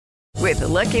With the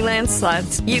Lucky Land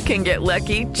Slots, you can get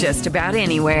lucky just about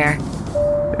anywhere.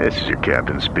 This is your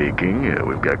captain speaking.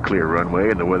 We've got clear runway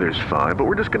and the weather's fine, but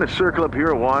we're just going to circle up here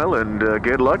a while and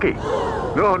get lucky.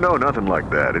 No, nothing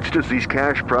like that. It's just these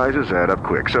cash prizes add up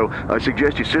quick. So I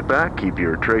suggest you sit back, keep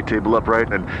your tray table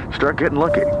upright, and start getting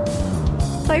lucky.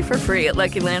 Play for free at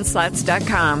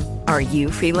LuckyLandSlots.com. Are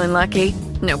you feeling lucky?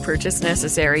 No purchase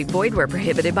necessary. Void where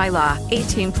prohibited by law.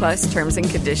 18+ terms and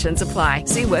conditions apply.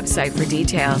 See website for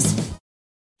details.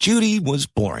 Judy was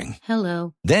boring.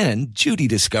 Hello. Then Judy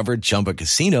discovered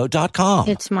ChumbaCasino.com.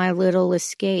 It's my little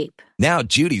escape. Now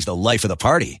Judy's the life of the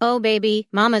party. Oh, baby,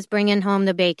 mama's bringing home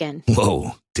the bacon.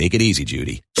 Whoa, take it easy,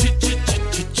 Judy.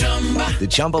 The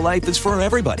Chumba life is for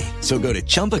everybody. So go to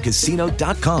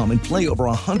ChumbaCasino.com and play over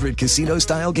 100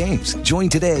 casino-style games. Join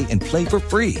today and play for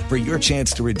free for your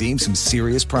chance to redeem some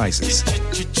serious prizes.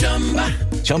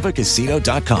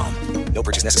 ChumbaCasino.com. No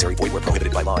purchase necessary. Void where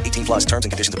prohibited by law. 18+ terms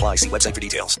and conditions apply. See website for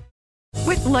details.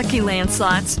 With Lucky Land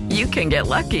Slots, you can get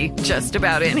lucky just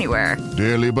about anywhere.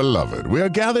 Dearly beloved, we are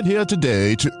gathered here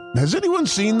today to... Has anyone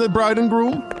seen the bride and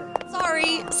groom?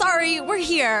 Sorry, we're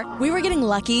here. We were getting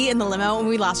lucky in the limo and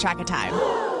we lost track of time.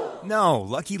 No,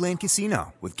 Lucky Land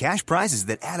Casino, with cash prizes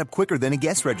that add up quicker than a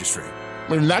guest registry.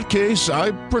 In that case,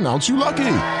 I pronounce you lucky.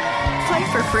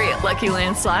 Play for free at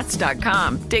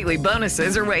LuckyLandSlots.com. Daily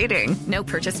bonuses are waiting. No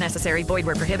purchase necessary. Void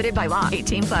where prohibited by law.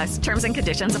 18+. Terms and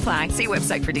conditions apply. See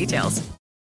website for details.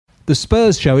 The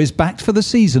Spurs Show is backed for the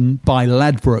season by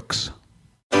Ladbrokes.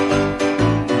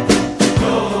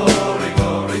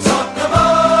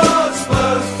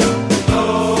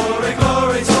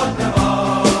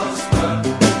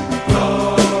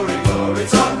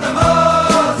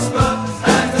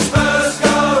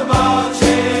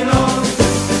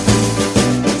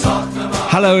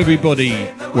 Hello everybody,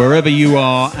 wherever you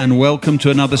are, and welcome to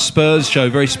another Spurs Show.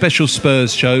 Very special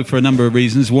Spurs Show for a number of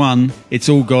reasons. One, it's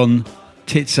all gone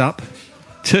tits up.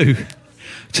 Two,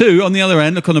 on the other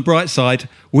hand, look on the bright side,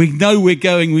 we know we're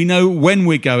going, we know when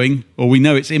we're going, or we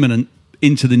know it's imminent,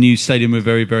 into the new stadium. We're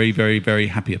very, very, very, very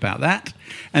happy about that.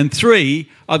 And three,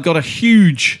 I've got a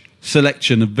huge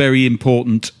selection of very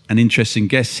important and interesting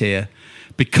guests here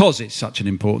because it's such an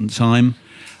important time.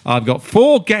 I've got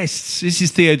four guests. This is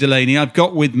Theo Delaney. I've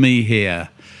got with me here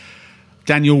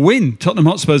Daniel Wynn, Tottenham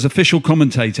Hotspur's official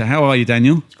commentator. How are you,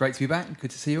 Daniel? It's great to be back.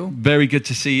 Good to see you all. Very good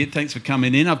to see you. Thanks for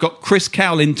coming in. I've got Chris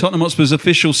Cowlin, Tottenham Hotspur's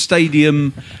official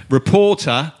stadium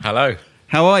reporter. Hello.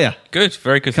 How are you? Good.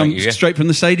 Very good, Come thank you. Yeah. Straight from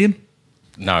the stadium?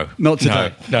 No. Not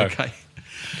today? No. Okay.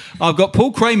 I've got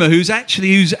Paul Kramer, whose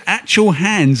actual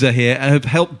hands are here and have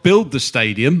helped build the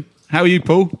stadium. How are you,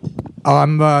 Paul?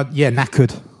 I'm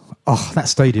knackered. Oh, that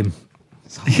stadium.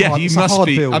 Yeah, you must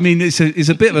be. Build. I mean, it's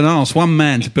a bit of an arse, one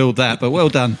man to build that, but well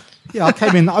done. Yeah, I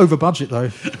came in over budget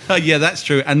though. Yeah, that's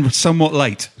true, and somewhat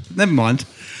late. Never mind.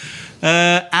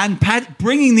 And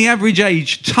bringing the average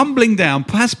age tumbling down,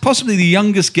 possibly the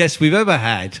youngest guest we've ever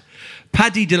had,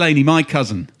 Paddy Delaney, my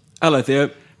cousin. Hello,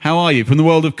 Theo. How are you? From the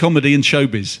world of comedy and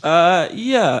showbiz?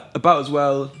 Yeah, about as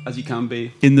well as you can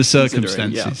be. In the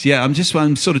circumstances. Yeah, I'm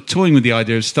sort of toying with the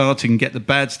idea of starting, get the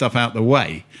bad stuff out the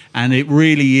way. And it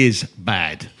really is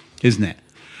bad, isn't it?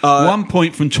 1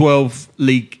 point from 12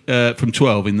 in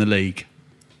the league.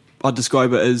 I'd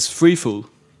describe it as freefall.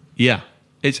 Yeah,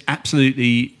 it's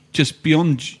absolutely just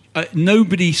beyond...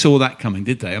 nobody saw that coming,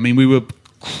 did they? I mean, we were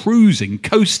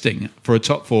coasting for a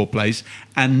top four place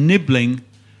and nibbling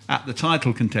at the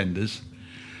title contenders,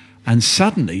 and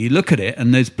suddenly you look at it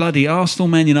and there's bloody Arsenal,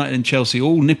 Man United and Chelsea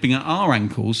all nipping at our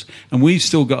ankles, and we've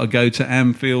still got to go to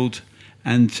Anfield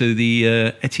and to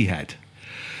the Etihad.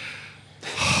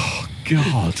 Oh,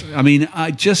 God. I mean,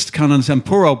 I just can't understand.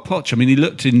 Poor old Poch. I mean, he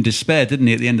looked in despair, didn't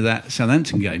he, at the end of that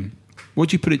Southampton game? What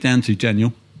do you put it down to,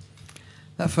 Daniel?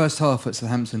 That first half at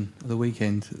Southampton of the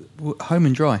weekend, home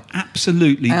and dry.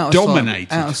 Absolutely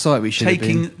dominated. Out of sight we should have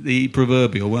been. Taking the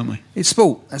proverbial, weren't we? It's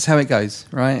sport. That's how it goes,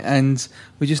 right? And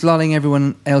we're just lulling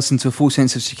everyone else into a false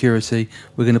sense of security.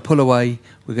 We're going to pull away.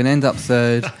 We're going to end up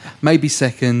third, maybe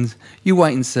second. You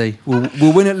wait and see.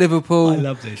 We'll win at Liverpool. I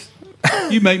love this.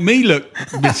 You make me look...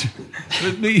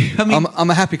 I'm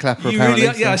a happy clapper, apparently.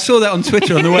 Really, yeah, I saw that on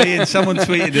Twitter on the way in. Someone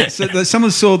tweeted it. So someone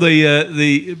saw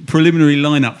the preliminary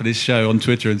lineup for this show on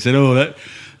Twitter and said,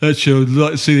 that show, I'd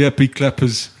like to see the happy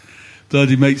clappers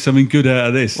bloody make something good out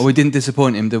of this. Well, we didn't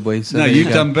disappoint him, did we? So no,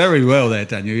 you've done very well there,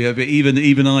 Daniel. Yeah, but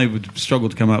even I would struggle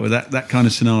to come up with that kind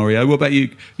of scenario. What about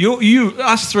you?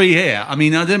 Us three here. I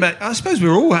mean, I suppose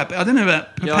we're all happy. I don't know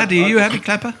about Paddy. Are you a happy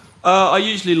clapper? I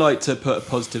usually like to put a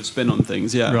positive spin on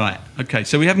things, yeah. Right, okay.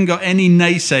 So we haven't got any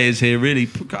naysayers here, really.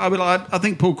 I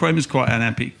think Paul Kramer's quite a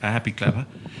happy clapper.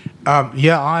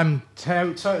 I'm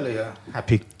totally a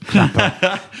happy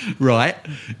camper. Right,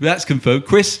 that's confirmed.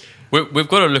 Chris? We've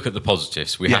got to look at the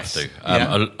positives. We have to.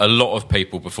 A lot of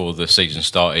people before the season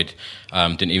started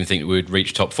didn't even think we'd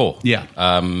reach top 4. Yeah.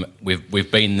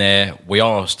 We've been there. We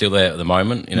are still there at the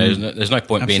moment. You know, there's no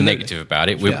point being negative about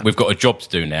it. We've got a job to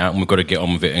do now, and we've got to get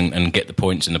on with it and get the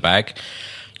points in the bag.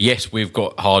 Yes, we've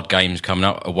got hard games coming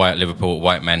up, away at Liverpool,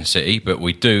 away at Man City, but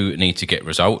we do need to get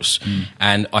results.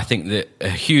 And I think that a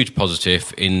huge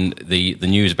positive in the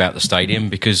news about the stadium,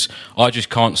 because I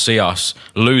just can't see us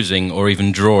losing or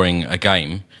even drawing a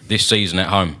game this season at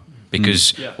home.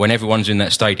 Because when everyone's in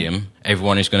that stadium,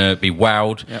 everyone is going to be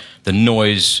wowed. Yep. The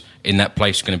noise in that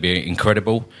place is going to be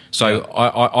incredible. So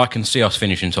I can see us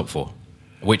finishing top 4.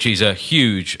 Which is a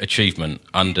huge achievement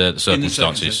under the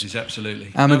circumstances.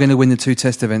 Absolutely. And we're going to win the 2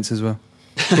 test events as well.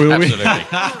 Absolutely.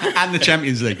 And the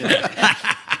Champions League.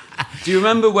 Do you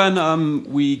remember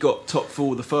when we got top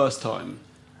 4 the first time?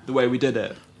 The way we did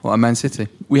it? What, at Man City?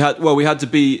 We had to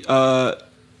beat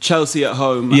Chelsea at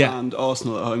home and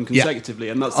Arsenal at home consecutively,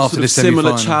 and that's after a sort of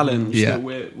similar challenge that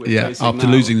we're facing after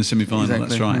now. losing the semi-final, Exactly,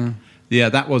 that's right. Yeah,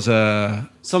 that was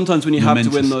sometimes when you momentous.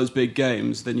 have to win those big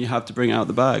games, then you have to bring out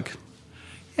the bag.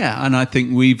 Yeah, and I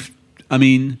think we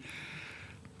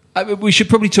should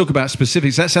probably talk about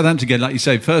specifics. That Southampton game, like you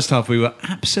say, first half we were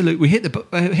we hit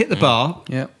the bar.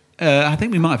 Yeah. I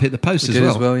think we might have hit the post we as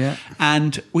did well. Yeah.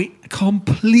 And we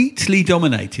completely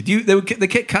dominated. They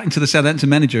kept cutting to the Southampton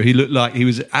manager. He looked like he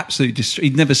was absolutely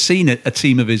he'd never seen a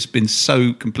team of his been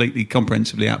so completely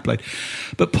comprehensively outplayed.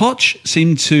 But Poch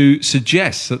seemed to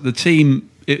suggest that the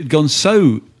team, it had gone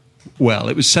so well,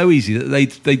 it was so easy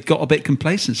that they got a bit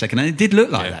complacent second, and it did look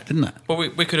like that, didn't it? Well,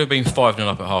 we could have been 5-0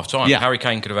 up at half time. Yeah. Harry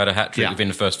Kane could have had a hat trick within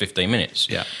the first 15 minutes.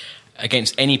 Yeah.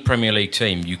 Against any Premier League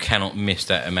team, you cannot miss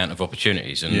that amount of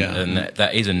opportunities, and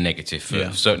that is a negative,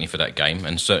 certainly for that game,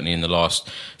 and certainly in the last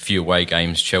few away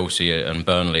games, Chelsea and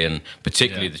Burnley, and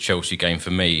particularly the Chelsea game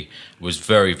for me was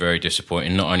very, very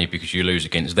disappointing. Not only because you lose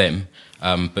against them,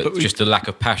 but just the lack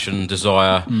of passion,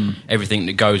 desire, everything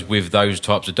that goes with those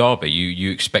types of derby.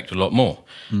 You expect a lot more.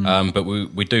 But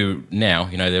we do now,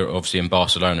 they're obviously in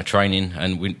Barcelona training,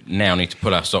 and we now need to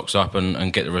pull our socks up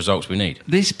and get the results we need.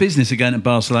 This business of going to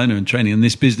Barcelona and training, and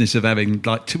this business of having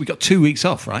we got 2 weeks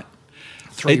off, right?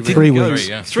 3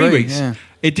 weeks. 3 weeks. Yeah.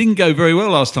 It didn't go very well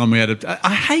last time we had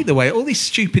I hate the way all these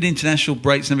stupid international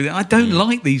breaks and everything. I don't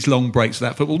like these long breaks of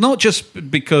that football. Not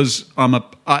just because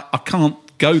I can't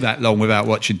go that long without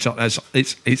watching.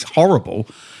 It's horrible.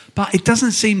 But it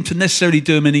doesn't seem to necessarily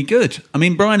do them any good. I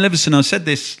mean, Brian Leveson, I said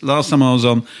this last time I was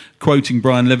on, quoting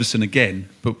Brian Leveson again,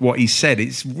 but what he said,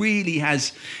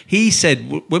 he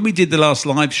said, when we did the last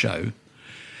live show,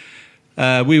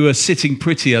 we were sitting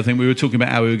pretty. I think we were talking about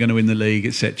how we were going to win the league,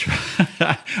 etc.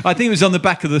 I think it was on the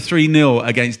back of the 3-0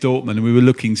 against Dortmund, and we were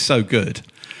looking so good.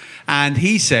 And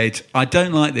he said, I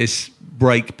don't like this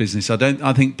break business.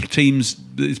 I think teams,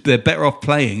 they're better off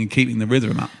playing and keeping the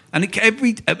rhythm up. And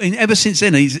ever since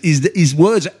then, his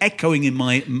words are echoing in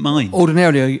my mind.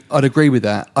 Ordinarily, I'd agree with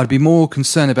that. I'd be more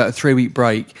concerned about a 3-week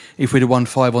break if we'd have won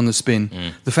 5 on the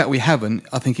spin. The fact we haven't,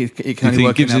 I think it can only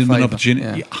work in our favour. Gives him an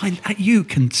opportunity. Yeah. You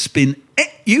can spin.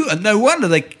 You, and no wonder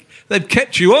they've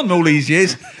kept you on all these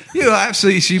years. You are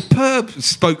absolutely superb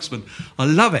spokesman. I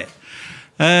love it.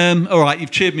 All right,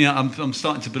 you've cheered me up. I'm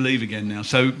starting to believe again now.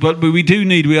 But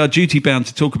we are duty bound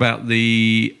to talk about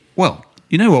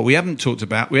you know what we haven't talked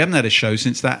about? We haven't had a show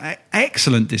since that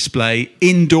excellent display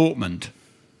in Dortmund.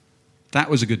 That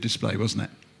was a good display, wasn't it?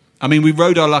 I mean, we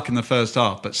rode our luck in the first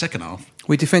half, but second half...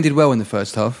 We defended well in the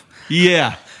first half.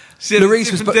 Yeah. See, there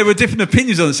were different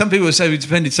opinions on it. Some people would say we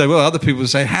defended so well. Other people would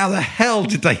say, how the hell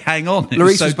did they hang on?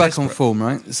 Lloris was back on form,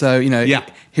 right? So,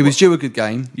 he was due a good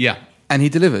game. Yeah. And he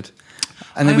delivered.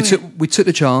 And then we took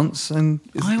the chance, and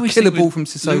kill a ball from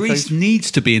Sissoko. Lloris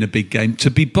needs to be in a big game to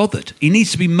be bothered. He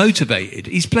needs to be motivated.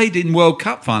 He's played in World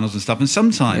Cup finals and stuff, and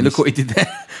sometimes... Yeah, look what he did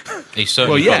there.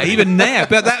 Even there.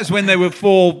 But that was when they were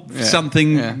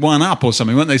 1 up or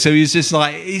something, weren't they? So he was just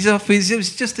like, he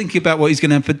was just thinking about what he's going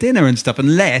to have for dinner and stuff,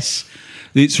 unless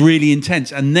it's really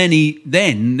intense. And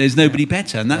then there's nobody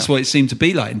better, and that's what it seemed to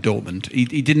be like in Dortmund.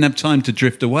 He didn't have time to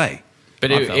drift away.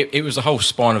 But it was the whole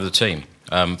spine of the team.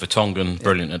 Vertonghen,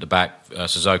 brilliant at the back,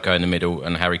 Sissoko in the middle,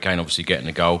 and Harry Kane obviously getting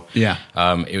the goal. Yeah.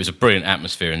 It was a brilliant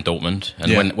atmosphere in Dortmund,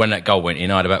 and when that goal went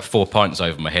in, I had about 4 pints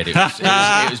over my head. It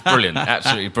was brilliant,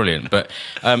 absolutely brilliant. But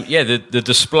the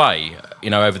display,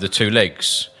 over the 2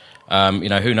 legs,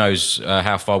 who knows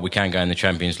how far we can go in the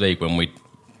Champions League when we,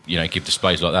 give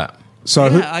displays like that. So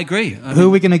I agree. Who are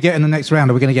we going to get in the next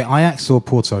round? Are we going to get Ajax or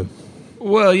Porto?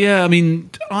 Well, yeah. I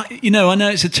mean, I know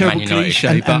it's a terrible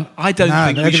cliche, but I don't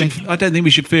think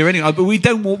we should fear anything. But we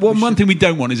don't. One thing we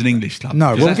don't want is an English club.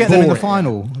 No, we'll get them in the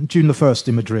final, June the 1st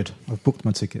in Madrid. I've booked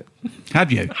my ticket.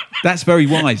 Have you? That's very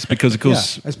wise because, of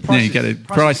course, you get it.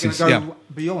 Prices.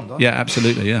 Beyond. Yeah,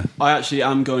 absolutely. Yeah. I actually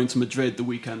am going to Madrid the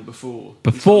weekend before.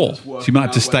 So you might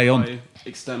have to stay on.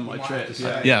 Extend my trip.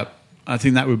 Yeah. I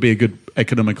think that would be a good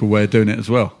economical way of doing it as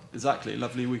well. Exactly.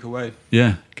 Lovely week away.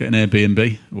 Yeah. Get an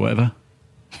Airbnb or whatever.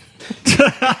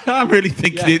 I'm really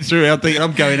thinking it through. I think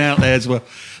I'm going out there as well.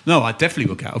 No, I definitely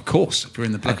will go. Of course, if we're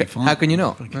in the bloody final. How can you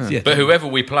not? Yeah. But whoever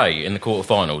we play in the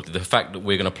quarter-final, the fact that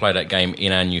we're going to play that game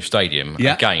in our new stadium,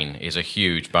 again, is a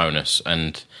huge bonus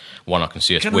and one I can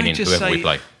see us winning whoever we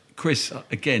play. Chris,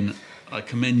 again, I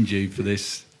commend you for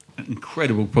this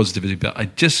incredible positivity, but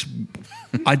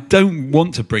I don't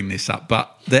want to bring this up,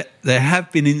 but there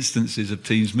have been instances of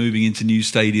teams moving into new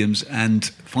stadiums and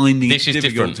finding it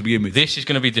difficult to begin with. This is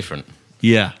going to be different.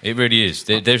 Yeah. It really is.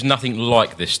 There's nothing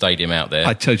like this stadium out there.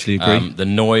 I totally agree. The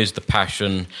noise, the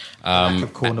passion, lack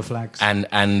of corner flags,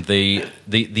 and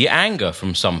the anger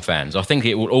from some fans. I think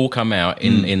it will all come out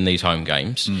in these home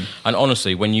games. And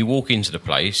honestly, when you walk into the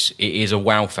place, it is a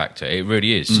wow factor. It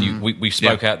really is. We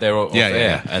spoke out there off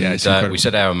air, and we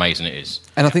said how amazing it is.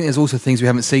 And I think there's also things we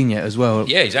haven't seen yet as well.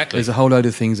 Yeah, exactly. There's a whole load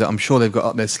of things that I'm sure they've got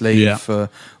up their sleeve for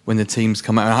when the teams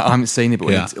come out. I haven't seen it,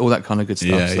 but all that kind of good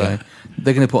stuff.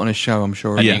 They're going to put on a show, I'm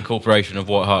sure. And the incorporation of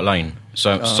White Hart Lane.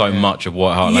 So much of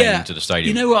White Hart Lane into the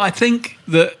stadium. You know what? I think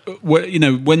that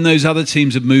when those other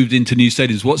teams have moved into new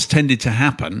stadiums, what's tended to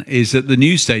happen is that the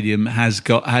new stadium has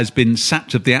been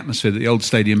sapped of the atmosphere that the old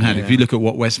stadium had. If you look at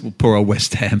what poor old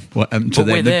West Ham, what happened to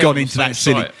them, they've gone into that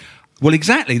city. Well,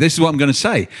 exactly. This is what I'm going to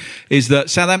say, is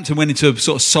that Southampton went into a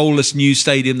sort of soulless new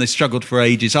stadium. They struggled for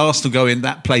ages. Arsenal go in,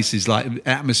 that place is like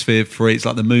atmosphere free. It's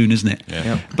like the moon, isn't it?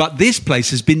 Yeah. But this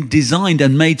place has been designed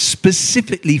and made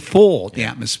specifically for the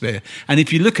atmosphere. And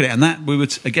if you look at it, and that we were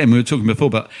talking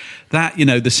before, but that,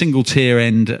 the single tier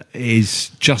end is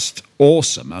just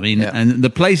awesome. I mean, and the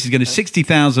place is going to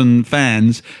 60,000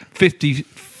 fans,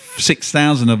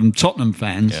 56,000 of them Tottenham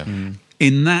fans,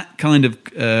 in that kind of...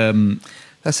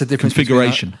 That's the difference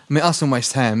configuration. Us and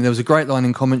West Ham, there was a great line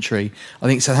in commentary. I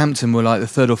think Southampton were like the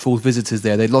third or fourth visitors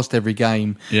there. They'd lost every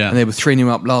game, and they were 3-0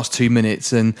 up last 2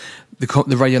 minutes. And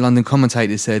the Radio London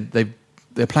commentator said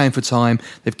they're playing for time.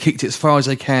 They've kicked it as far as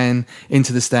they can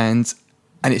into the stands,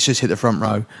 and it's just hit the front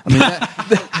row. I mean,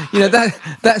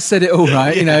 that said it all,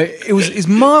 right? It's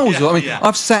miles away. I mean,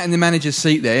 I've sat in the manager's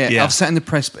seat there. I've sat in the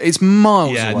press. It's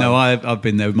miles away. No, I've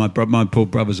been there with my poor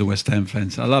brother's a West Ham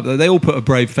fan. So I love that. They all put a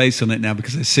brave face on it now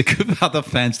because they're sick of other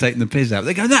fans taking the piss out.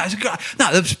 They go,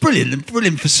 that's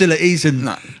brilliant facilities, and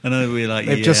we're like,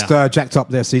 they've just jacked up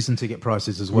their season ticket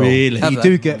prices as well. Really? You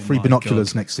do get free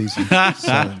binoculars next season. Have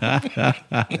they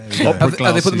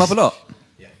put them up a lot?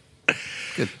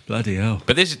 Good. Bloody hell.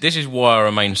 But this is why I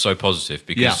remain so positive,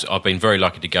 because I've been very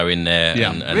lucky to go in there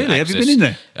and really? access, have you been in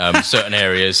there? Certain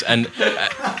areas, and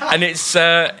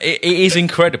it is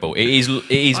incredible. It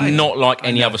is not like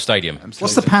any other stadium.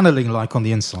 What's the panelling like on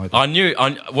the inside?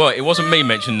 Well, it wasn't me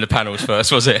mentioning the panels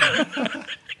first, was it?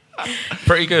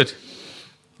 Pretty good.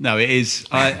 No, it is.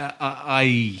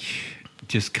 I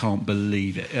just can't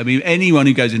believe it. I mean, anyone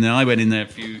who goes in there, I went in there a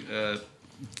few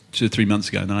 2 or 3 months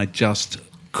ago, and I just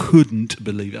couldn't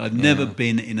believe it. I've never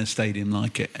been in a stadium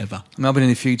like it ever. I've been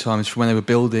in a few times from when they were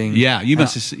building. Yeah, you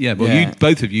must have. Yeah, well,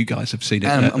 both of you guys have seen it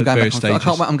at various stages. I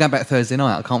can't wait. I'm going back Thursday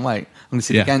night. I can't wait. I'm going to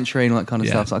see the gantry and all that kind of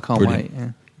stuff. So I can't wait.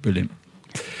 Yeah. Brilliant.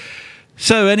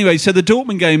 So anyway, the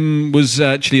Dortmund game was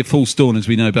actually a false dawn, as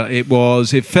we know, but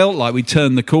it felt like we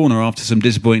turned the corner after some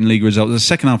disappointing league results. The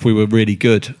second half we were really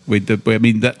good.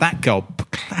 That goal,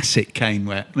 classic Kane,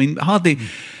 hardly.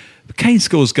 Kane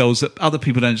scores goals that other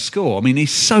people don't score. I mean,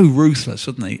 he's so ruthless,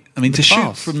 isn't he? I mean,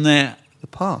 shoot from there. The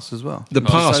pass as well. The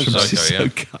pass from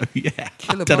Sissoko,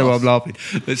 I don't know why I'm laughing.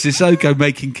 But Sissoko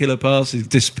making killer passes,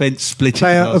 splitting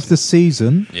player passes. of the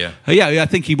season. Yeah, I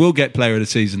think he will get player of the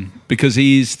season because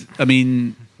he's,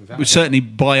 certainly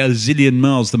by a zillion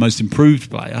miles the most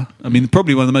improved player. I mean,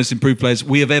 probably one of the most improved players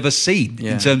we have ever seen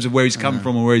in terms of where he's come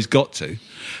from and where he's got to.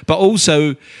 But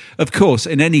also, of course,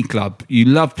 in any club, you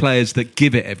love players that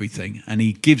give it everything, and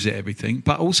he gives it everything.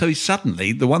 But also, he's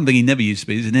suddenly, the one thing he never used to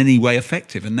be is in any way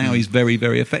effective, and now he's very,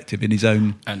 very effective in his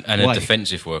own and way. a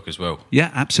defensive work as well.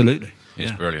 Yeah, absolutely.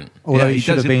 It's brilliant. Although he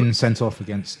should have been sent off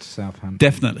against Southampton.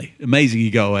 Definitely. Amazing he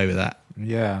got away with that.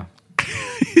 Yeah.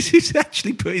 He's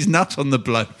actually put his nut on the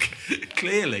bloke,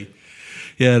 clearly.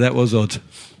 Yeah, that was odd.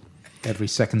 Every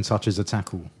second touch is a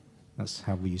tackle. That's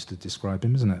how we used to describe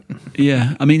him, isn't it?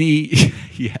 Yeah, I mean,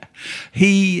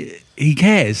 He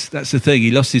cares. That's the thing.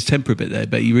 He lost his temper a bit there,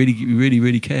 but he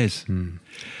really cares.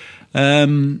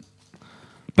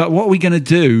 But what are we going to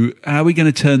do? How are we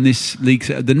going to turn this league?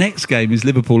 The next game is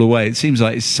Liverpool away. It seems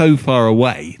like it's so far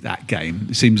away, that game.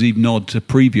 It seems even odd to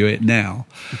preview it now.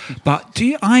 But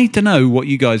I don't know what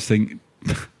you guys think.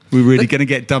 We're really going to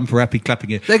get done for happy clapping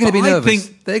here. They're going to be nervous.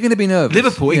 They're going to be nervous.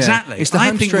 Liverpool, exactly. It's the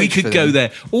I think we could go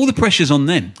there. All the pressure's on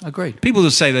them. Agreed. People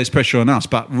will say there's pressure on us,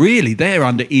 but really they're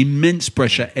under immense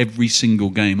pressure every single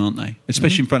game, aren't they?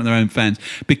 Especially in front of their own fans.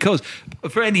 Because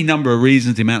for any number of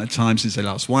reasons, the amount of time since they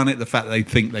last won it, the fact that they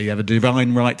think they have a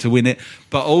divine right to win it,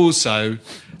 but also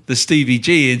the Stevie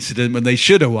G incident when they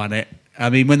should have won it. I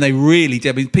mean, when they really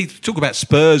did. I mean, people talk about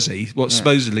Spursy,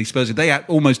 supposedly Spursy. They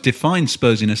almost defined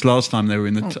Spursiness last time they were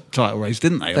in the title race,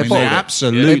 didn't they? They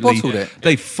absolutely. They bottled it.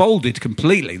 They folded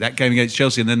completely, that game against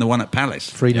Chelsea and then the one at Palace.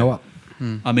 3-0 up.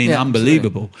 I mean,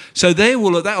 unbelievable. Absolutely.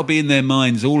 So that'll be in their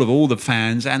minds, all the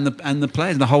fans and the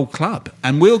players, the whole club.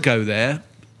 And we'll go there.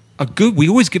 We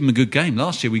always give them a good game.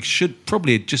 Last year, we should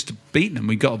probably have just beaten them.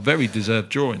 We got a very deserved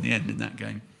draw in the end in that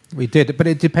game. We did, but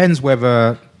it depends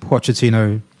whether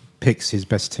Pochettino picks his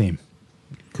best team,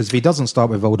 because if he doesn't start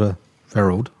with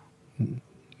Alderweireld,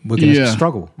 we're going to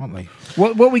struggle, aren't we?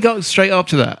 What we got straight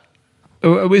after that?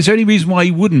 Is there any reason why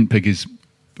he wouldn't pick his?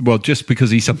 Well, just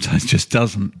because he sometimes just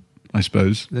doesn't, I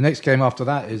suppose. The next game after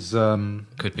that is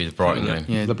could be the Brighton game.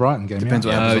 Yeah, the Brighton game. Depends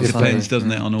what happens. It depends,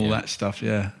 doesn't it, on all that stuff?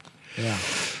 Yeah.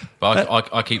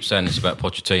 But I keep saying this about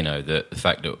Pochettino, that the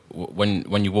fact that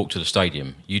when you walk to the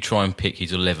stadium, you try and pick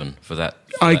his 11 for that.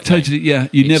 Game.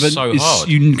 It's so hard.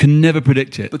 You can never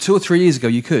predict it. But 2 or 3 years ago,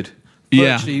 you could.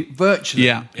 Virtually.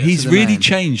 Yeah. He's really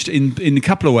changed in a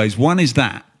couple of ways. One is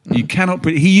that you cannot.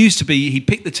 He used to be. He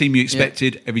picked the team you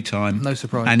expected every time. No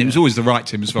surprise. And it was always the right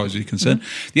team as far as he was concerned.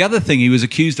 The other thing he was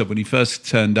accused of when he first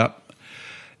turned up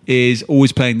is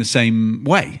always playing the same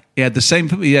way. He had that same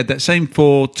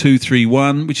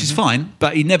 4-2-3-1, which is fine,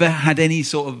 but he never had any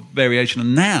sort of variation.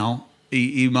 And now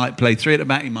he might play 3 at the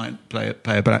back, he might play a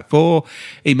back 4,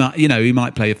 he might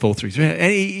play a 4-3-3.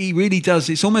 He really does.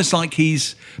 It's almost like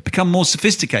he's become more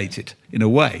sophisticated in a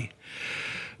way.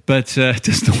 But it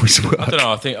doesn't always work. I don't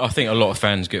know. I think a lot of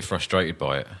fans get frustrated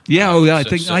by it. Yeah, I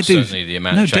think I do. Certainly, the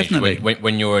amount of change definitely.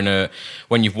 when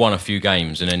you've won a few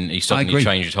games and then he suddenly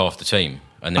changes half the team.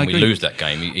 And then we lose that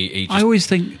game. He just... I always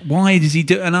think, why does he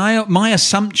do it? And my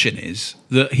assumption is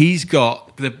that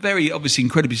they're very obviously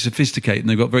incredibly sophisticated and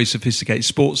they've got very sophisticated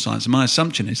sports science. And my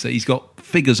assumption is that he's got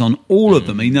figures on all of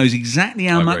them. He knows exactly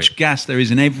how much gas there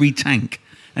is in every tank.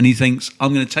 And he thinks,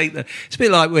 I'm going to take that. It's a bit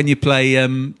like when you play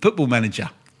Football Manager.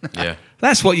 Yeah.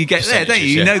 That's what you get there, don't you?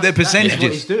 You know their percentages. That's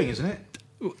what he's doing, isn't it?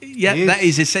 Yeah, that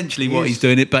is essentially what he's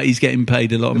doing. It, but he's getting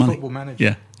paid a lot of money. Football Manager.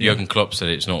 Yeah, Jurgen Klopp said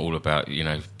it's not all about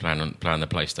playing the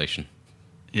PlayStation.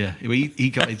 Yeah, he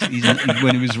got it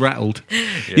when he was rattled.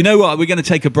 Yeah. You know what? We're going to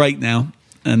take a break now,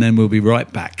 and then we'll be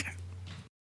right back.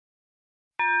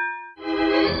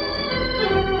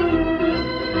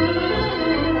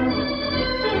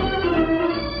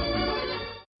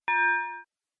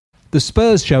 The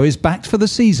Spurs Show is backed for the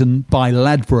season by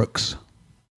Ladbrokes.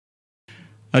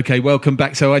 Okay, welcome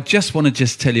back. So I just want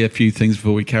to tell you a few things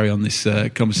before we carry on this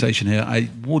conversation here. I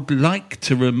would like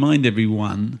to remind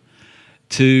everyone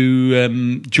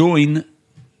to join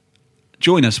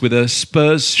us with a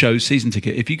Spurs Show season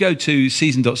ticket. If you go to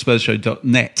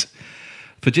season.spursshow.net,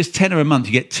 for just £10 a month,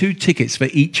 you get 2 tickets for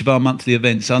each of our monthly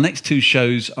events. Our next 2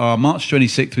 shows are March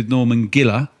 26th with Norman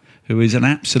Giller, who is an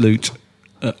absolute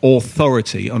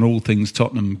authority on all things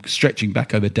Tottenham, stretching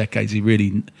back over decades. He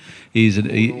really is.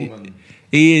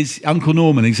 He is Uncle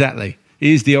Norman, exactly.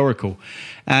 He is the Oracle.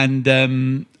 And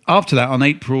after that, on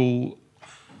April...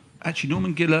 Actually,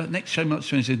 Norman Giller, next show,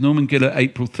 March 26th, Norman Giller,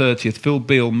 April 30th, Phil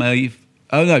Beale, May...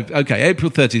 Oh, no, okay,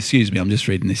 April 30th, excuse me, I'm just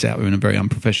reading this out in a very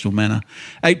unprofessional manner.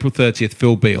 April 30th,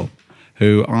 Phil Beale,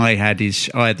 who I had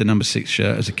the number 6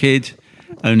 shirt as a kid,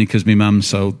 only because my mum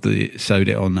sewed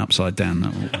it on upside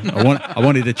down. I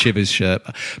wanted a Chivers shirt.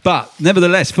 But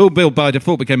nevertheless, Phil Beale by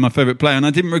default became my favourite player, and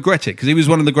I didn't regret it because he was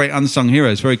one of the great unsung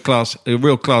heroes. A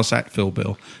real class act, Phil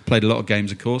Beale. Played a lot of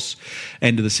games, of course.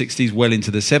 End of the 60s, well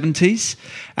into the 70s.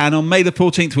 And on May the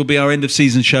 14th will be our end of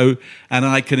season show, and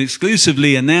I can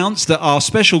exclusively announce that our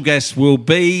special guest will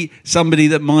be somebody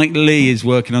that Mike Lee is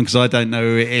working on, because I don't know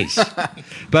who it is.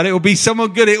 But it will be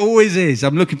someone good. It always is.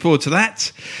 I'm looking forward to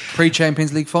that.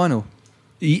 Pre-Champions League final.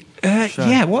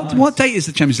 Yeah, what date is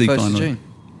the Champions League 1st final? of June.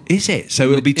 Is it? So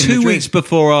it'll be 2 weeks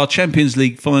before our Champions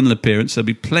League final appearance. There'll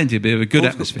be plenty of a good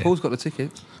atmosphere. Paul's got the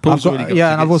ticket. And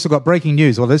I've also got breaking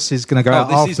news. Well, this is going to go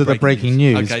out after the breaking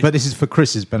news. Okay. But this is for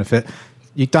Chris's benefit.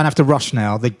 You don't have to rush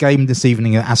now. The game this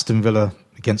evening at Aston Villa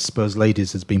against Spurs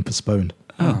ladies has been postponed.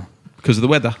 Oh, because of the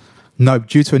weather? No,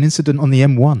 due to an incident on the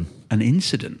M1. An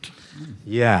incident?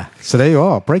 Yeah. So there you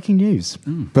are, breaking news.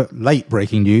 But late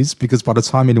breaking news, because by the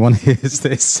time anyone hears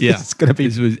this, it's going to be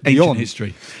ancient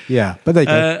history. Yeah, but there you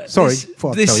go. Sorry.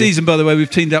 This season, by the way, we've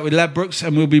teamed up with Ladbrokes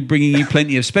and we'll be bringing you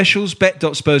plenty of specials.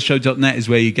 Bet.spursshow.net is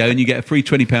where you go and you get a free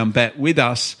 £20 bet with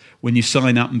us when you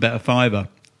sign up and bet a £5.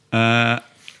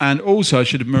 And also, I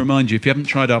should remind you, if you haven't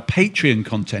tried our Patreon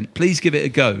content, please give it a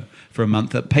go for a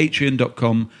month at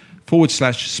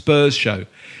patreon.com/Spurs Show.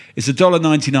 It's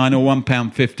 $1.99 or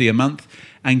 £1.50 a month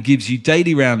and gives you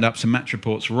daily roundups and match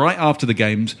reports right after the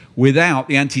games without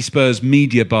the anti-Spurs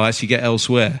media bias you get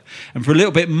elsewhere. And for a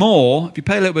little bit more, if you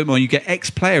pay a little bit more, you get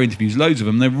ex-player interviews, loads of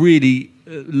them. They're really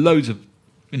loads of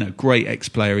great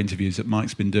ex-player interviews that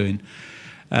Mike's been doing.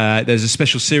 There's a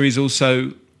special series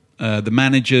also, The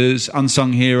Managers,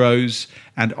 Unsung Heroes,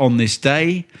 and On This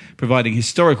Day, providing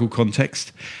historical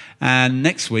context. And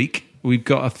next week, we've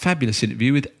got a fabulous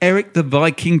interview with Eric the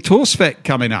Viking Torsvek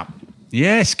coming up.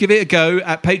 Yes, give it a go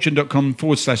at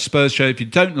patreon.com/Spurs Show. If you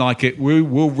don't like it, we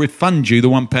will refund you the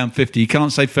 £1.50. You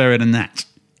can't say fairer than that.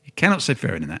 You cannot say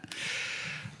fairer than that.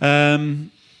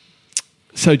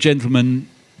 So, gentlemen,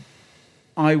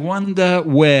 I wonder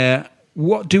what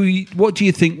do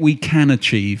you think we can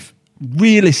achieve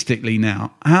realistically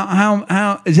now?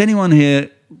 How is anyone here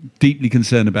deeply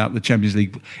concerned about the Champions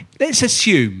League? Let's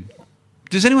assume.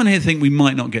 Does anyone here think we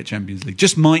might not get Champions League?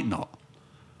 Just might not.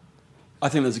 I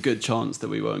think there's a good chance that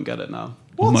we won't get it now.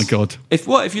 What? Oh my God! If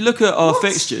you look at our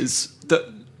fixtures,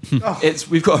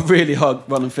 we've got a really hard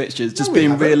run of fixtures. Just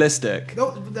being realistic.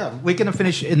 No, we're going to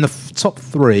finish in the top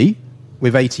 3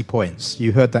 with 80 points.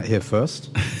 You heard that here first,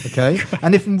 okay?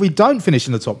 And if we don't finish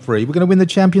in the top 3, we're going to win the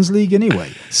Champions League anyway.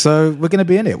 So we're going to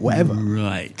be in it, whatever.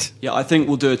 Right. Yeah, I think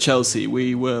we'll do a Chelsea.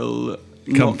 We will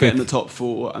not get in the top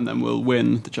 4, and then we'll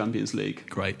win the Champions League.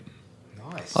 Great.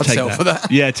 Nice. I'd settle for that.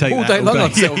 Yeah, take all that. Day long,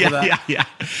 I'd settle for that. Yeah.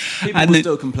 People will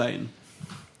still complain.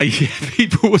 Yeah,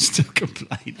 people will still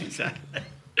complain, exactly.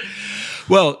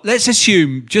 Well, let's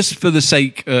assume, just for the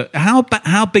sake,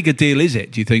 how big a deal is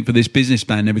it, do you think, for this business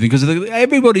plan and everything? Because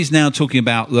everybody's now talking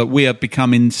about that we have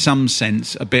become, in some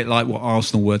sense, a bit like what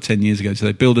Arsenal were 10 years ago. So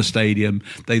they build a stadium,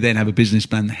 they then have a business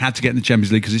plan. They had to get in the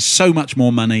Champions League because it's so much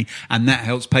more money, and that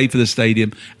helps pay for the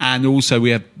stadium. And also we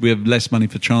have less money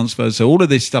for transfers. So all of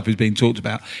this stuff is being talked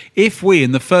about. If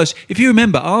you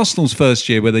remember Arsenal's first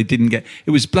year where they didn't get,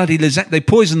 it was bloody lasagna. They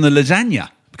poisoned the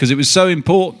lasagna because it was so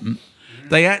important.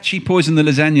 They actually poisoned the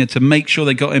lasagna to make sure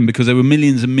they got in because there were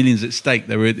millions and millions at stake.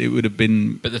 It would have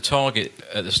been. But the target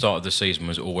at the start of the season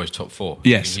was always top 4.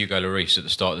 Yes. Hugo Lloris at the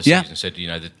start of the season said,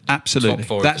 the absolutely. top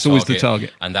 4 that's is always the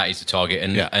target, and that is the target.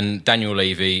 And Daniel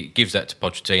Levy gives that to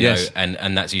Pochettino,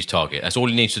 and that's his target. That's all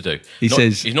he needs to do. He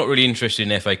says he's not really interested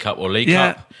in FA Cup or League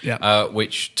Cup,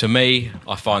 which to me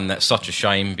I find that such a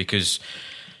shame because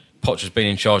Poch has been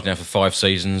in charge now for 5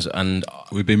 seasons, and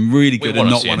we've been really good at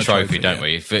not winning a trophy, don't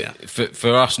we?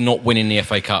 For us not winning the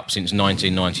FA Cup since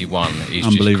 1991 is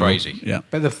just crazy. Yeah,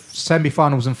 but the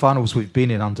semi-finals and finals we've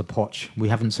been in under Poch, we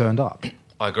haven't turned up.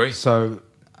 I agree. So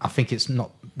I think it's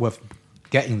not worth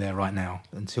getting there right now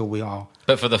until we are.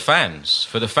 But for the fans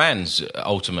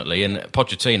ultimately, and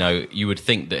Pochettino, you would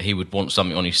think that he would want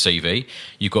something on his CV.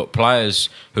 You've got players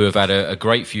who have had a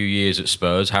great few years at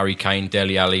Spurs, Harry Kane,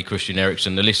 Dele Alli, Christian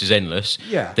Eriksen, the list is endless.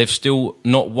 Yeah. They've still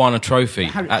not won a trophy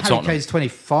at Tottenham. Harry Kane's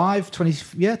 25,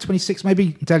 26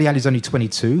 maybe. Dele Alli's only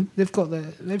 22.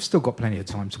 They've still got plenty of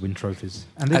time to win trophies.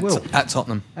 And they will. At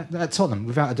Tottenham. At Tottenham,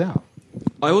 without a doubt.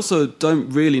 I also don't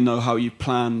really know how you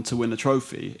plan to win a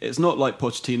trophy. It's not like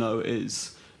Pochettino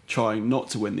is trying not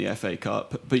to win the FA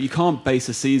Cup, but you can't base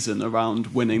a season around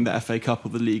winning the FA Cup or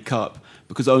the League Cup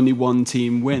because only one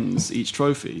team wins each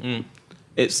trophy.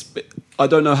 I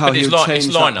don't know how he'll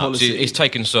change that policy. It's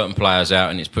taken certain players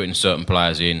out and it's putting certain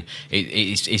players in.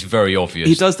 It's very obvious.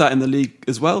 He does that in the league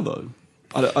as well, though.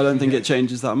 I don't think it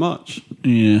changes that much.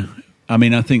 Yeah. I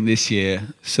mean, I think this year,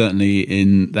 certainly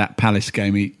in that Palace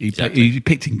game, he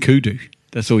picked in Kudu.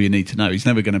 That's all you need to know. He's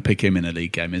never going to pick him in a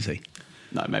league game, is he?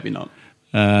 No, maybe not.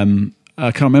 I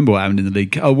can't remember what happened in the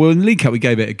league. Oh, well, in the League Cup, we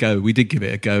gave it a go. We did give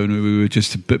it a go, and we were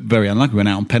just very unlucky. We went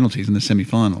out on penalties in the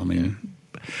semi-final. I mean,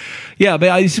 yeah,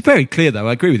 but it's very clear, though.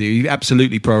 I agree with you. He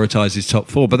absolutely prioritises top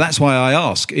 4. But that's why I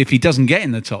ask, if he doesn't get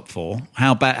in the top 4,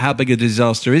 how big a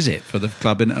disaster is it for the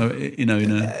club in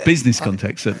a business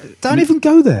context? Don't even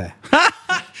go there.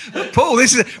 Paul,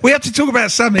 we have to talk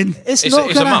about something. It's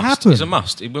not going to happen. It's a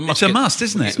must. It's a must,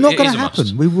 isn't it? It's not going to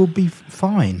happen. We will be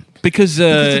fine. Because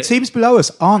the teams below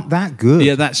us aren't that good.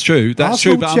 Yeah, that's true. That's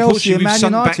Arsenal, true. But Chelsea, unfortunately, we've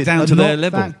sunk back United down are to their not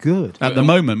level. that good. At the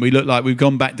moment, we look like we've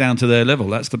gone back down to their level.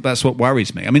 That's what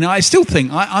worries me. I mean, I still think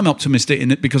I'm optimistic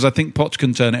in it because I think Poch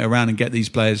can turn it around and get these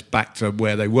players back to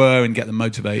where they were and get them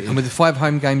motivated. And with the 5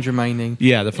 home games remaining,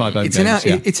 the 5 home games.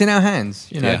 It's in our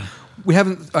hands. You know, we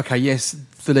haven't. Okay, yes.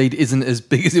 The lead isn't as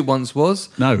big as it once was.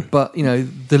 No. But,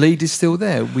 the lead is still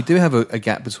there. We do have a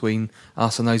gap between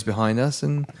us and those behind us.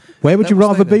 And where would you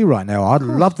rather be right now? I'd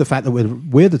love the fact that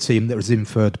we're the team that was in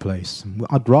third place.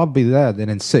 I'd rather be there than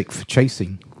in 6th,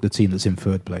 chasing the team that's in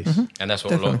third place. Mm-hmm. And that's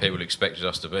what a lot of people expected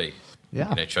us to be.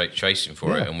 Yeah. Chasing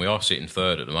for it. And we are sitting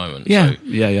third at the moment. Yeah, so.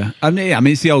 yeah. I mean,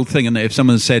 it's the old thing, isn't it? If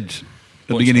someone said...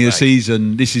 At the beginning of the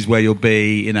season, this is where you'll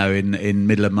be, in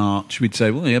middle of March. We'd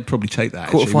say, well, yeah, probably take that.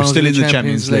 Actually. We're still in the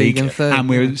Champions League and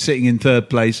we're sitting in third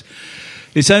place.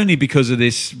 It's only because of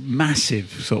this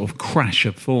massive sort of crash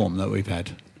of form that we've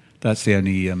had. That's the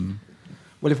only...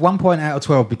 Well, if 1 point out of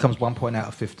 12 becomes 1 point out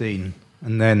of 15,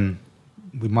 and then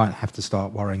we might have to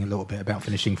start worrying a little bit about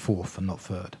finishing 4th and not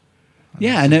third.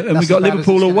 Yeah, and we got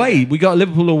Liverpool away. We got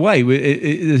Liverpool away.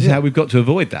 It's how we've got to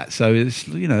avoid that. So it's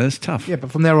it's tough. Yeah, but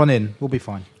from there on in, we'll be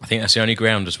fine. I think that's the only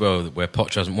ground as well where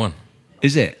Poch hasn't won.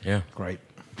 Is it? Yeah, great.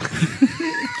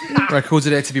 Records are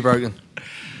there to be broken.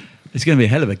 It's going to be a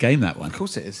hell of a game, that one. Of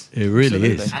course it is. It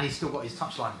really is. And he's still got his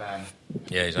touchline ban.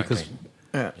 Yeah, exactly.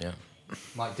 Because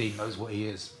Mike Dean knows what he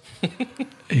is.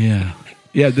 Yeah.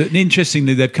 Yeah,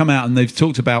 interestingly, they've come out and they've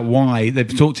talked about why.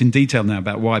 They've talked in detail now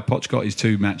about why Poch got his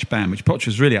 2-match ban, which Poch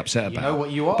was really upset about. You know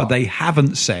what you are. But they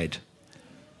haven't said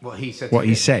what he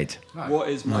said. No. What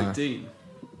is Mike Dean?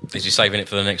 Is he saving it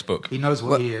for the next book? He knows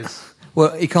what he is.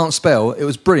 Well, he can't spell. It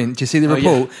was brilliant. Do you see the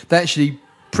report? Yeah. They actually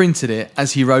printed it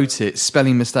as he wrote it,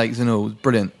 spelling mistakes and all.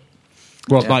 Brilliant.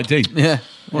 Well, Mike Dean? Yeah.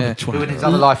 Who in his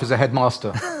other life is a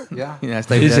headmaster. Yeah. That's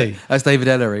David. That's David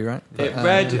Ellery, right? It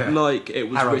read like it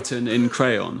was written in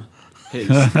crayon. His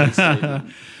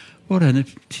statement.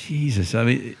 Jesus! I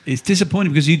mean, it's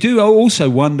disappointing because you do also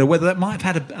wonder whether that might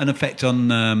have had an effect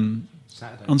on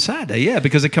Saturday. Yeah,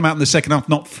 because they come out in the second half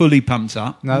not fully pumped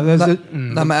up. No,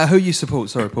 no matter who you support.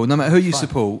 Sorry, Paul. No matter who you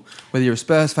support, whether you're a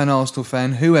Spurs fan, Arsenal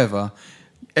fan, whoever.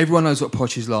 Everyone knows what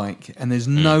Poch is like, and there's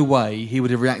no way he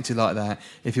would have reacted like that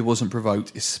if he wasn't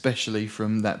provoked, especially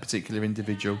from that particular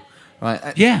individual.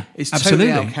 Right? Yeah, it's absolutely.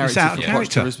 Totally out of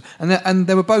character. And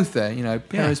they were both there.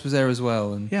 Perez was there as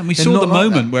well. And we saw the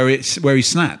moment where he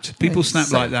snapped. People snap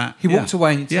like that. He walked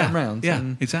away and he turned around. Yeah,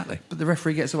 exactly. But the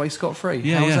referee gets away scot-free.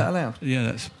 How is that allowed?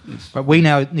 Yeah, that's. But we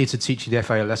now need to teach the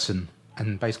FA a lesson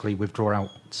and basically withdraw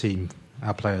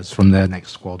our players from their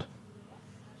next squad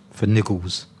for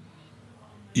niggles.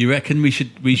 You reckon we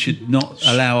should not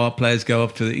allow our players go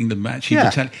off to the England match?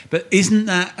 But isn't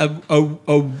that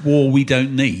a war we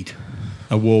don't need?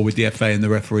 A war with the FA and the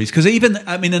referees? Because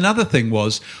another thing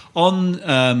was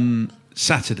on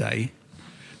Saturday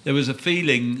there was a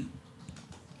feeling.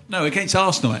 No, against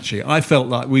Arsenal actually, I felt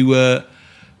like we were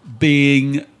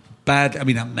being bad. I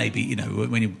mean, maybe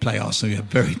when you play Arsenal, you have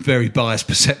very very biased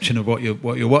perception of what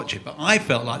you're watching. But I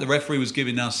felt like the referee was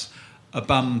giving us a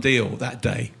bum deal that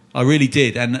day. I really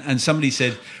did, and somebody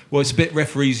said, "Well, it's a bit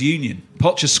referees' union."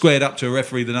 Poch has squared up to a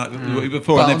referee the night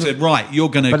before, and they've said, "Right, you're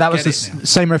going to." But that was the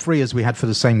same referee as we had for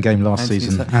the same game last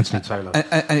season, Anthony Taylor.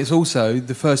 And it's also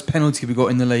the first penalty we got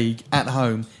in the league at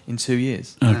home in 2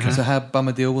 years. Okay. So how bum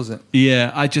a deal was it?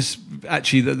 Yeah, I just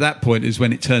actually at that point is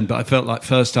when it turned. But I felt like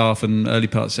first half and early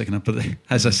part of the second half. But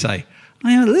as I say,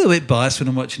 I am a little bit biased when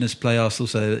I'm watching us play Arsenal,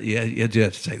 so you do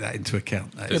have to take that into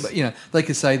account. But they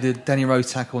could say the Danny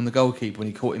Rose tackle on the goalkeeper when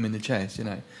he caught him in the chest.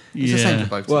 It's the same for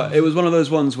both teams. Well, it was one of those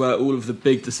ones where all of the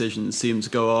big decisions seemed to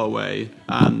go our way,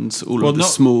 and all of the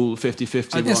small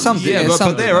 50-50 ones.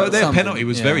 But their penalty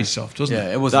was very soft, wasn't it?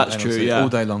 Yeah, it was. That's true. Yeah, all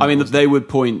day long. I mean, they would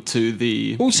point to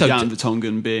the Jan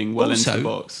Vertonghen being well into the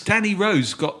box. Danny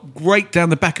Rose got raked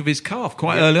down the back of his calf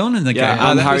quite early on in the game.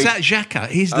 And was that Xhaka?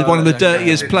 He's one of the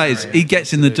dirtiest players. He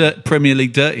gets in the Premier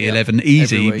League dirty 11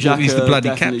 easy. He's the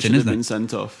bloody captain, isn't he? Been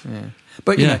sent off. Yeah.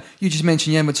 But you just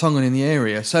mentioned Jan Vertonghen in the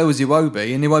area. So was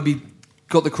Iwobi, and Iwobi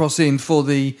got the cross in for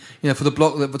the for the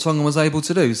block that Vertonghen was able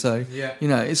to do. So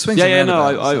it swings.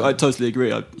 I totally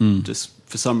agree. Just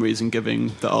for some reason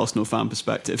giving the Arsenal fan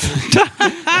perspective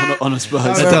on a Spurs.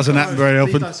 That doesn't happen very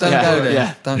often. Don't go there.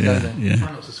 Yeah. Don't go there.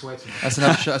 Try not to swear too much. That's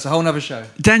another show. That's a whole other show.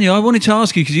 Daniel, I wanted to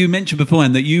ask you because you mentioned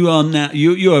beforehand that you are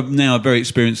now a very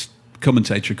experienced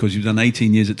commentator because you've done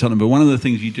 18 years at Tottenham. But one of the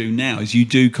things you do now is you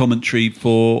do commentary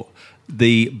for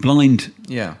the blind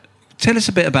Tell us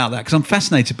a bit about that, because I'm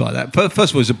fascinated by that.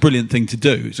 First of all, it's a brilliant thing to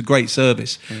do. It's a great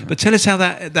service. Yeah. But tell us how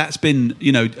that's been,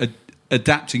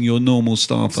 adapting your normal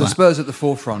style for so that. Spurs at the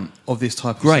forefront of this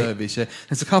type of service. Yeah.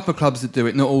 There's a couple of clubs that do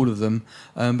it, not all of them,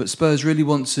 but Spurs really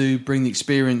want to bring the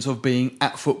experience of being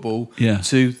at football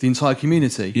to the entire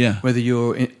community. Yeah. Whether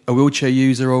you're a wheelchair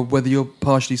user or whether you're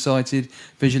partially sighted,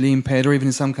 visually impaired, or even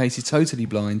in some cases totally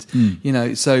blind.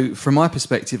 So from my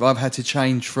perspective, I've had to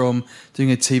change from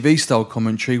doing a TV style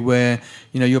commentary where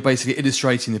you're basically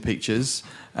illustrating the pictures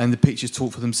and the pictures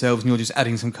talk for themselves and you're just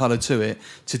adding some colour to it,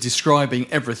 to describing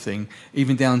everything,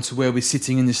 even down to where we're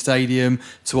sitting in the stadium,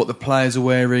 to what the players are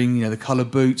wearing, the colour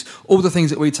boots, all the things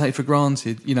that we take for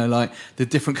granted, like the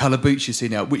different colour boots you see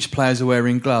now, which players are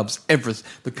wearing gloves, everything,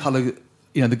 the colour,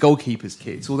 the goalkeepers'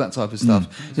 kits, all that type of stuff.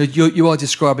 You are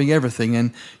describing everything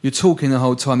and you're talking the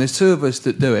whole time. There's two of us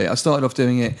that do it. I started off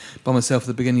doing it by myself at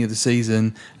the beginning of the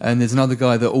season, and there's another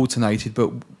guy that alternated,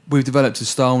 but we've developed a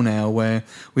style now where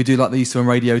we do like they used to on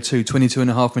Radio 2, 22 and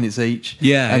a half minutes each.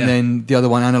 And then the other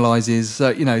one analyses.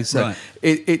 So, right.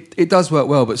 it does work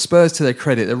well, but Spurs, to their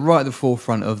credit, they're right at the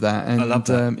forefront of that. And I love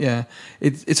that.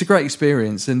 It's a great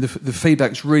experience and the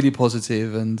feedback's really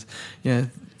positive and,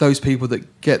 those people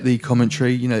that get the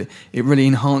commentary, it really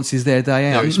enhances their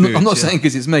day out. I'm not saying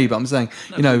because it's me, but I'm saying,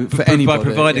 for anybody. By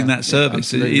providing that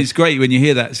service, it's great when you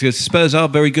hear that, because Spurs are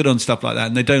very good on stuff like that,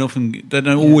 and they don't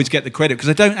always get the credit, because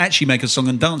they don't actually make a song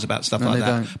and dance about stuff like that.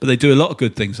 Don't. But they do a lot of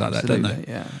good things like that, don't they?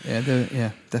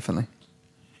 Yeah, definitely.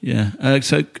 Yeah.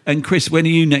 And Chris, when are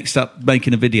you next up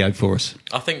making a video for us?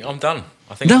 I think I'm done.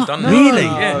 I'm done now. Really?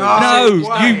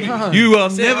 Yeah. You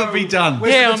will never be done.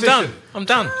 I'm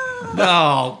done.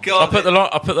 Oh God!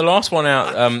 I put the last one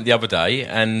out the other day,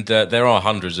 and there are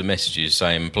hundreds of messages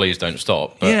saying please don't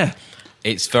stop. But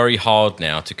it's very hard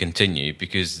now to continue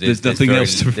because there's nothing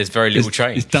else. There's very little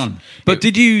change. It's done. But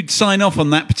did you sign off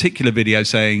on that particular video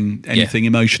saying anything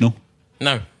emotional?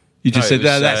 No. You just said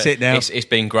that's it now. It's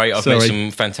been great. I've met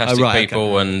some fantastic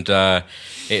people, and it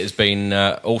has been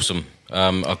awesome.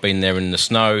 I've been there in the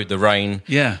snow, the rain,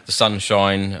 the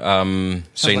sunshine.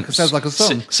 Sounds like a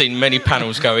song. Seen many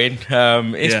panels go in.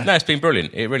 It's been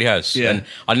brilliant. It really has. Yeah. And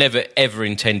I never ever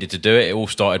intended to do it. It all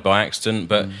started by accident,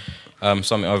 but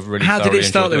something I've really. How did it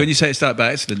start? Though, when you say it started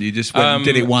by accident, you just went and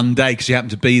did it one day because you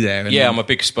happened to be there. I'm a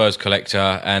big Spurs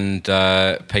collector, and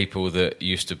people that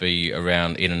used to be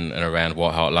around in and around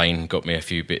White Hart Lane got me a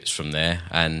few bits from there,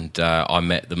 and I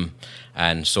met them.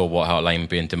 And saw White Hart Lane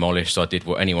being demolished. So I did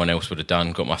what anyone else would have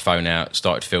done, got my phone out,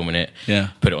 started filming it,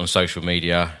 put it on social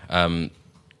media.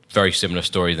 Very similar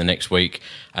story the next week.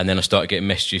 And then I started getting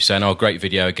messages saying, great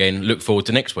video again, look forward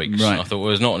to next week's. Right. I thought, well,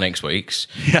 it was not next week's.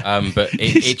 But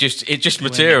it just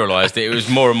materialised. It was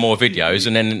more and more videos.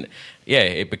 And then,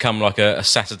 it became like a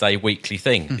Saturday weekly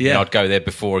thing. Yeah. I'd go there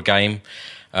before a game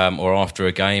or after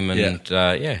a game.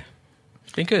 And,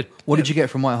 it's been good. What did you get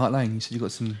from White Hart Lane? You said you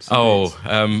got some bits.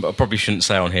 I probably shouldn't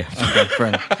say on here. Okay,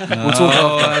 friend. We'll talk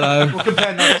after. Hello. We'll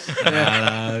compare notes.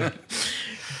 Hello.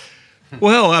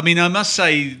 Well, I mean, I must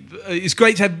say, it's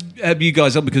great to have you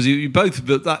guys on because you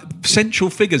both are central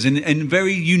figures in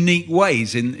very unique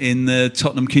ways in the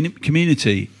Tottenham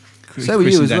community. So are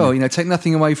you as well. Take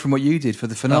nothing away from what you did for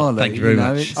the finale. Thank you very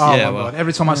much. God.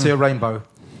 Every time I see a rainbow,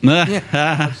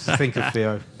 I just think of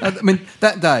Theo. I mean,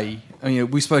 that day...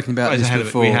 we've spoken about this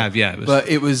before. We have, But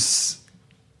it was...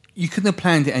 You couldn't have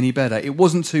planned it any better. It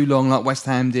wasn't too long like West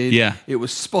Ham did. Yeah. It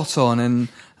was spot on. And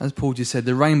as Paul just said,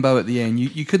 the rainbow at the end,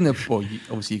 you couldn't have... Well,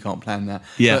 obviously you can't plan that.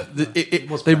 Yeah. But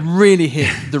they really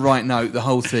hit the right note, the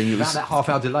whole thing. Without that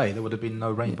half-hour delay, there would have been no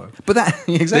rainbow. But that...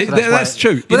 Exactly. That's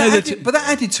true. But that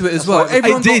added to it as well.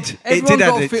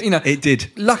 It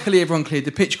did. Luckily, everyone cleared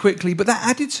the pitch quickly, but that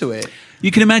added to it.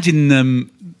 You can imagine...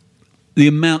 the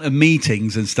amount of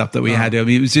meetings and stuff that we had, I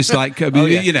mean, it was just like,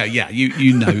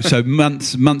 So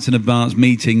months in advance,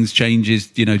 meetings,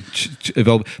 changes,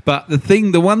 evolve. But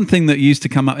the one thing that used to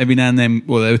come up every now and then,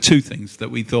 well, there were two things that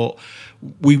we thought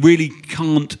we really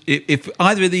can't. If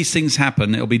either of these things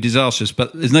happen, it'll be disastrous.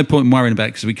 But there's no point in worrying about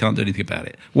it because we can't do anything about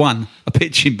it. One, a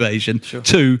pitch invasion. Sure.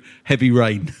 Two, heavy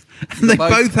rain. And they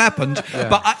both happened,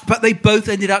 but they both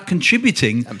ended up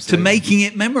contributing to making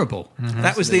it memorable. Mm-hmm.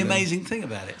 That was the amazing thing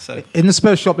about it. So, in the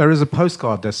Spurs shop, there is a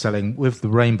postcard they're selling with the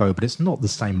rainbow, but it's not the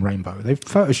same rainbow. They've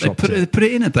photoshopped it. They put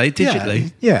it in, have they,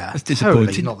 digitally? Yeah, that's disappointing.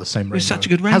 Totally not the same rainbow. It's such a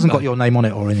good rainbow. It hasn't got your name on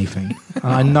it or anything. And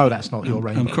I know that's not your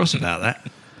rainbow. I'm cross about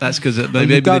that. That's because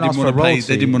maybe they didn't want to pay.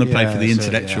 They didn't want to pay for the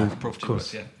intellectual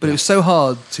property. But it was so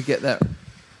hard to get that.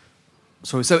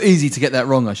 Sorry, so easy to get that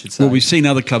wrong, I should say. Well, we've seen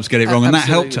other clubs get it wrong, and that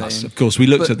helped us. Of course, we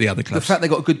looked at the other clubs. The fact they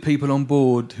got good people on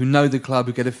board who know the club,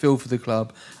 who get a feel for the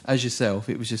club, as yourself,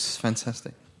 it was just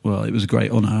fantastic. Well, it was a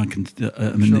great honour.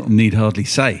 Need hardly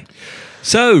say.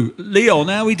 So, Leon,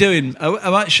 how are we doing?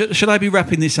 Should I be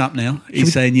wrapping this up now?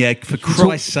 He's saying, yeah, for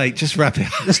Christ's sake, just wrap it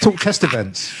up. Let's talk test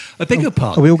events. I beg your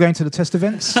pardon. Are we all going to the test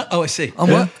events? Oh, I see.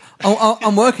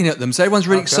 I'm working at them, so everyone's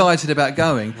really excited about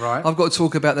going. Right. I've got to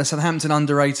talk about the Southampton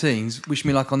under-18s. Wish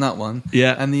me luck on that one.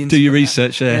 Yeah, and the do your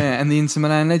research there. Yeah, and the Inter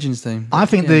Milan Legends team. I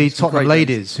think the Tottenham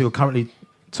ladies, who are currently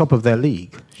top of their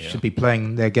league, should be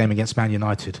playing their game against Man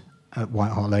United at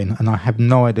White Hart Lane, and I have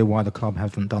no idea why the club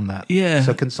haven't done that. Yeah.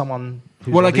 So can someone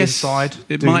who's Well, on I the guess inside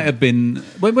it might have been...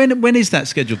 When is that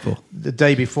scheduled for? The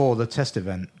day before the test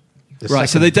event. Right,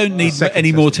 so they don't need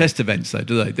any more test events, though,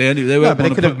 do they? No, but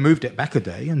they could have moved it back a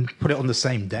day and put it on the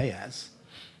same day as.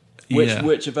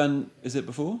 Which event is it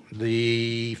before?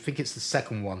 I think it's the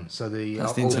second one. So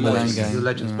That's the Inter Milan game. The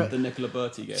Legends. The Nicola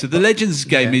Berti game. So the Legends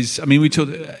game is... I mean, we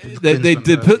talked... They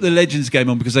put the Legends game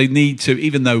on because they need to,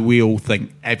 even though we all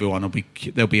think everyone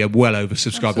they'll be well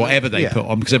oversubscribed, whatever they put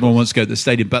on, because everyone wants to go to the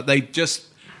stadium. But they just,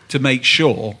 to make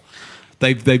sure...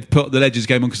 They've put the Legends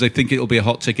game on because they think it'll be a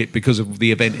hot ticket because of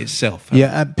the event itself.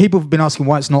 Yeah, people have been asking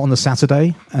why it's not on the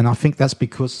Saturday, and I think that's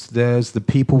because there's the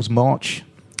People's March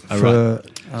for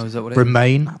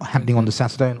Remain happening on the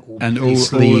Saturday, and all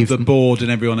of the board and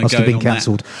everyone are must going have been on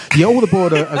cancelled. Yeah, all the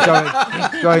board are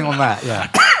going on that. Yeah,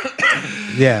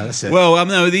 yeah, that's it. Well,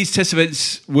 no, these test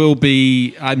events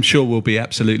I'm sure will be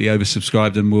absolutely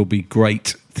oversubscribed and will be great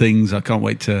things. I can't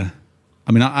wait to.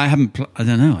 I mean, I haven't. I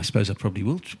don't know. I suppose I probably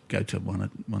will go to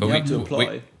one. But you have to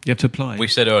apply. You have to apply. We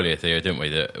said earlier, Theo, didn't we,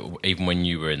 that even when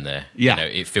you were in there,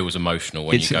 it feels emotional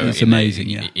when you go. It's amazing.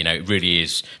 There. It really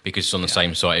is, because it's on the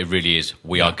same site. It really is.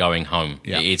 We are going home.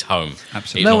 Yeah. It is home.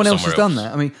 Absolutely. No one else has done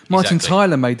that. I mean, Martin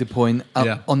Tyler made the point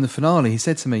on the finale. He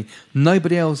said to me,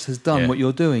 "Nobody else has done what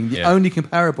you're doing. The only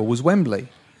comparable was Wembley."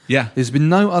 Yeah, there's been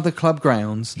no other club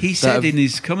grounds. He said in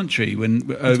his commentary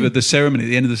over the ceremony, at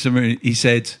the end of the ceremony, he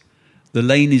said, "The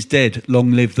lane is dead.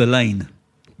 Long live the lane,"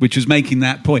 which was making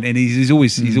that point. And he's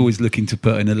always looking to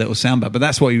put in a little soundbite. But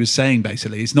that's what he was saying.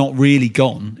 Basically, it's not really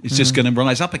gone. It's just going to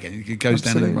rise up again. It goes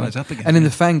down and rise up again. And in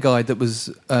the fan guide that was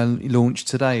launched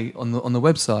today on the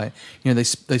website, they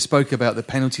spoke about the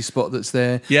penalty spot that's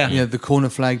there. Yeah, the corner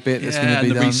flag bit that's going to be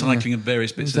and the done. recycling of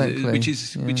various bits,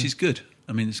 which is good.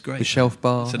 I mean, it's great. The shelf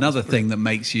bar. It's another thing that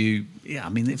makes you. Yeah, I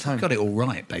mean, they've got it all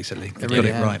right. Basically, they've got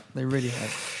it right. They really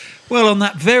have. Well, on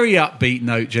that very upbeat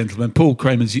note, gentlemen, Paul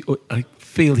Kramer's. I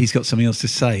feel he's got something else to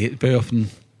say. It very often.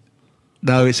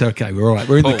 No, it's okay. We're all right.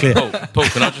 We're in the clear. Paul,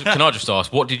 can I just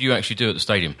ask, what did you actually do at the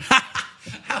stadium?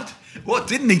 What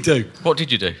didn't he do? What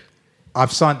did you do?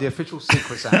 I've signed the official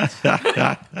Secrets Act.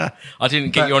 I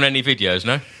didn't get you on any videos,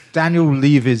 no? Daniel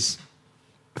Levy's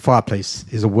Fireplace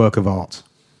is a work of art.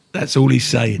 That's all he's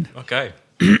saying. Okay.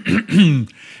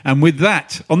 And with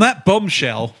that, on that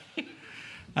bombshell,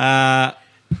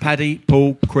 Paddy,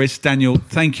 Paul, Chris, Daniel,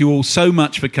 thank you all so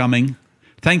much for coming.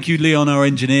 Thank you, Leon, our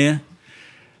engineer.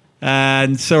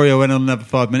 And sorry I went on another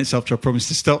 5 minutes after I promised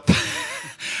to stop.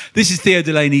 This is Theo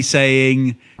Delaney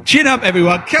saying, chin up,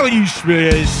 everyone. Come on, you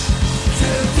Spurs.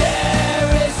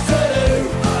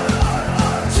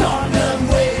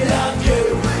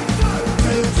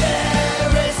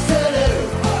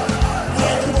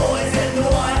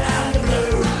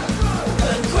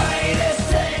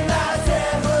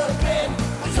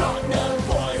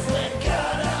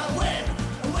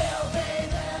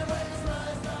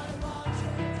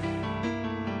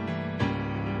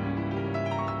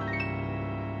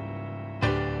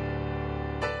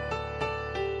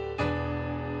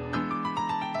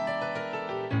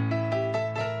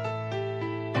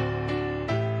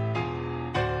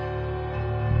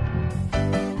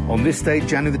 On this day,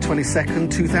 January the 22nd,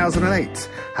 2008,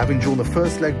 having drawn the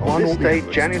first leg 1-0. On this day,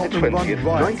 January the 20th,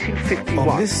 1951.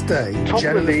 On this day,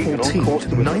 January the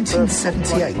 14th,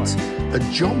 1978, a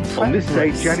John Pratt On this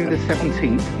day, January the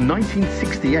 17th,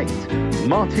 1968,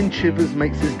 Martin Chivers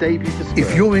makes his debut for Spurs.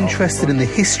 If you're interested in the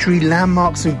history,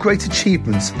 landmarks and great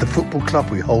achievements of the football club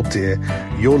we hold dear,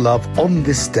 you'll love On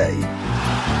This Day.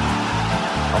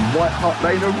 On White Hart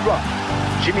Lane, a rush.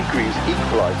 Jimmy Greaves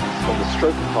equalises on the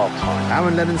stroke of half-time.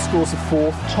 Aaron Lennon scores a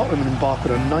fourth. Tottenham embark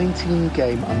on a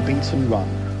 19-game unbeaten run.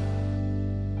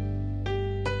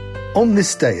 On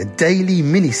This Day, a daily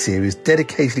mini-series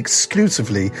dedicated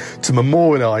exclusively to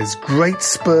memorialise great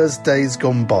Spurs days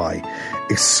gone by.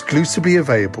 Exclusively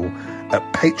available at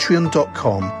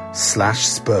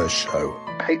patreon.com/Spurs Show.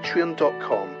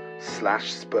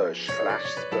 Patreon.com/Spurs Show.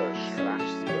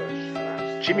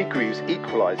 Jimmy Greaves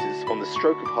equalises on the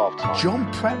stroke of half-time.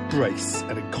 John Pratt brace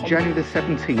at a January the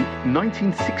 17th,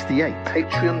 1968.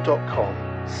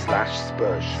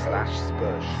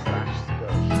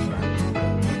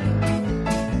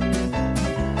 Patreon.com/Spurs.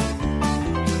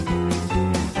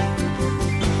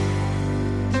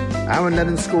 Aaron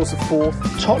Lennon scores a fourth.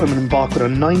 Tottenham embark on a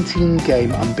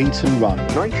 19-game unbeaten run.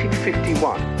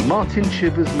 1951, Martin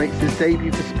Chivers makes his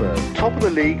debut for Spurs. Top of the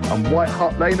league, and White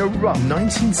Hart Lane are run.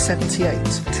 1978,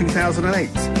 2008,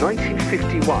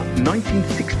 1951,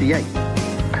 1968.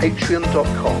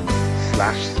 Patreon.com/Spurs.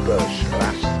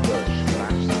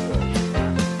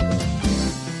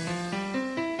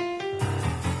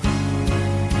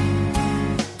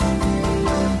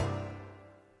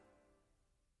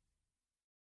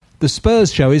 The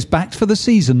Spurs Show is backed for the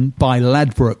season by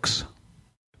Ladbrokes.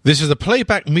 This is a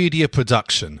Playback Media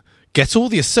production. Get all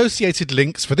the associated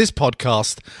links for this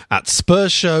podcast at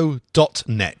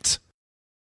spursshow.net.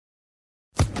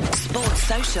 Sports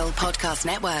Social Podcast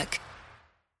Network.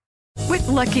 With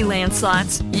Lucky Land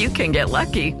Slots, you can get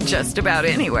lucky just about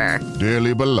anywhere.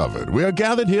 Dearly beloved, we are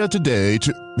gathered here today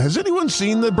to... Has anyone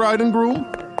seen the bride and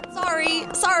groom?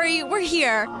 Sorry, we're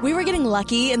here. We were getting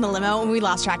lucky in the limo and we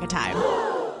lost track of time.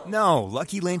 No,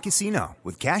 Lucky Land Casino,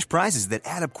 with cash prizes that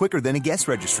add up quicker than a guest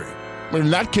registry. In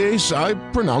that case, I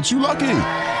pronounce you lucky.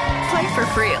 Play for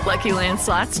free at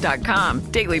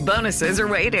LuckyLandSlots.com. Daily bonuses are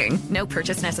waiting. No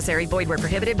purchase necessary. Void where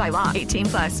prohibited by law.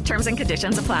 18+. Terms and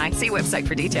conditions apply. See website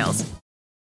for details.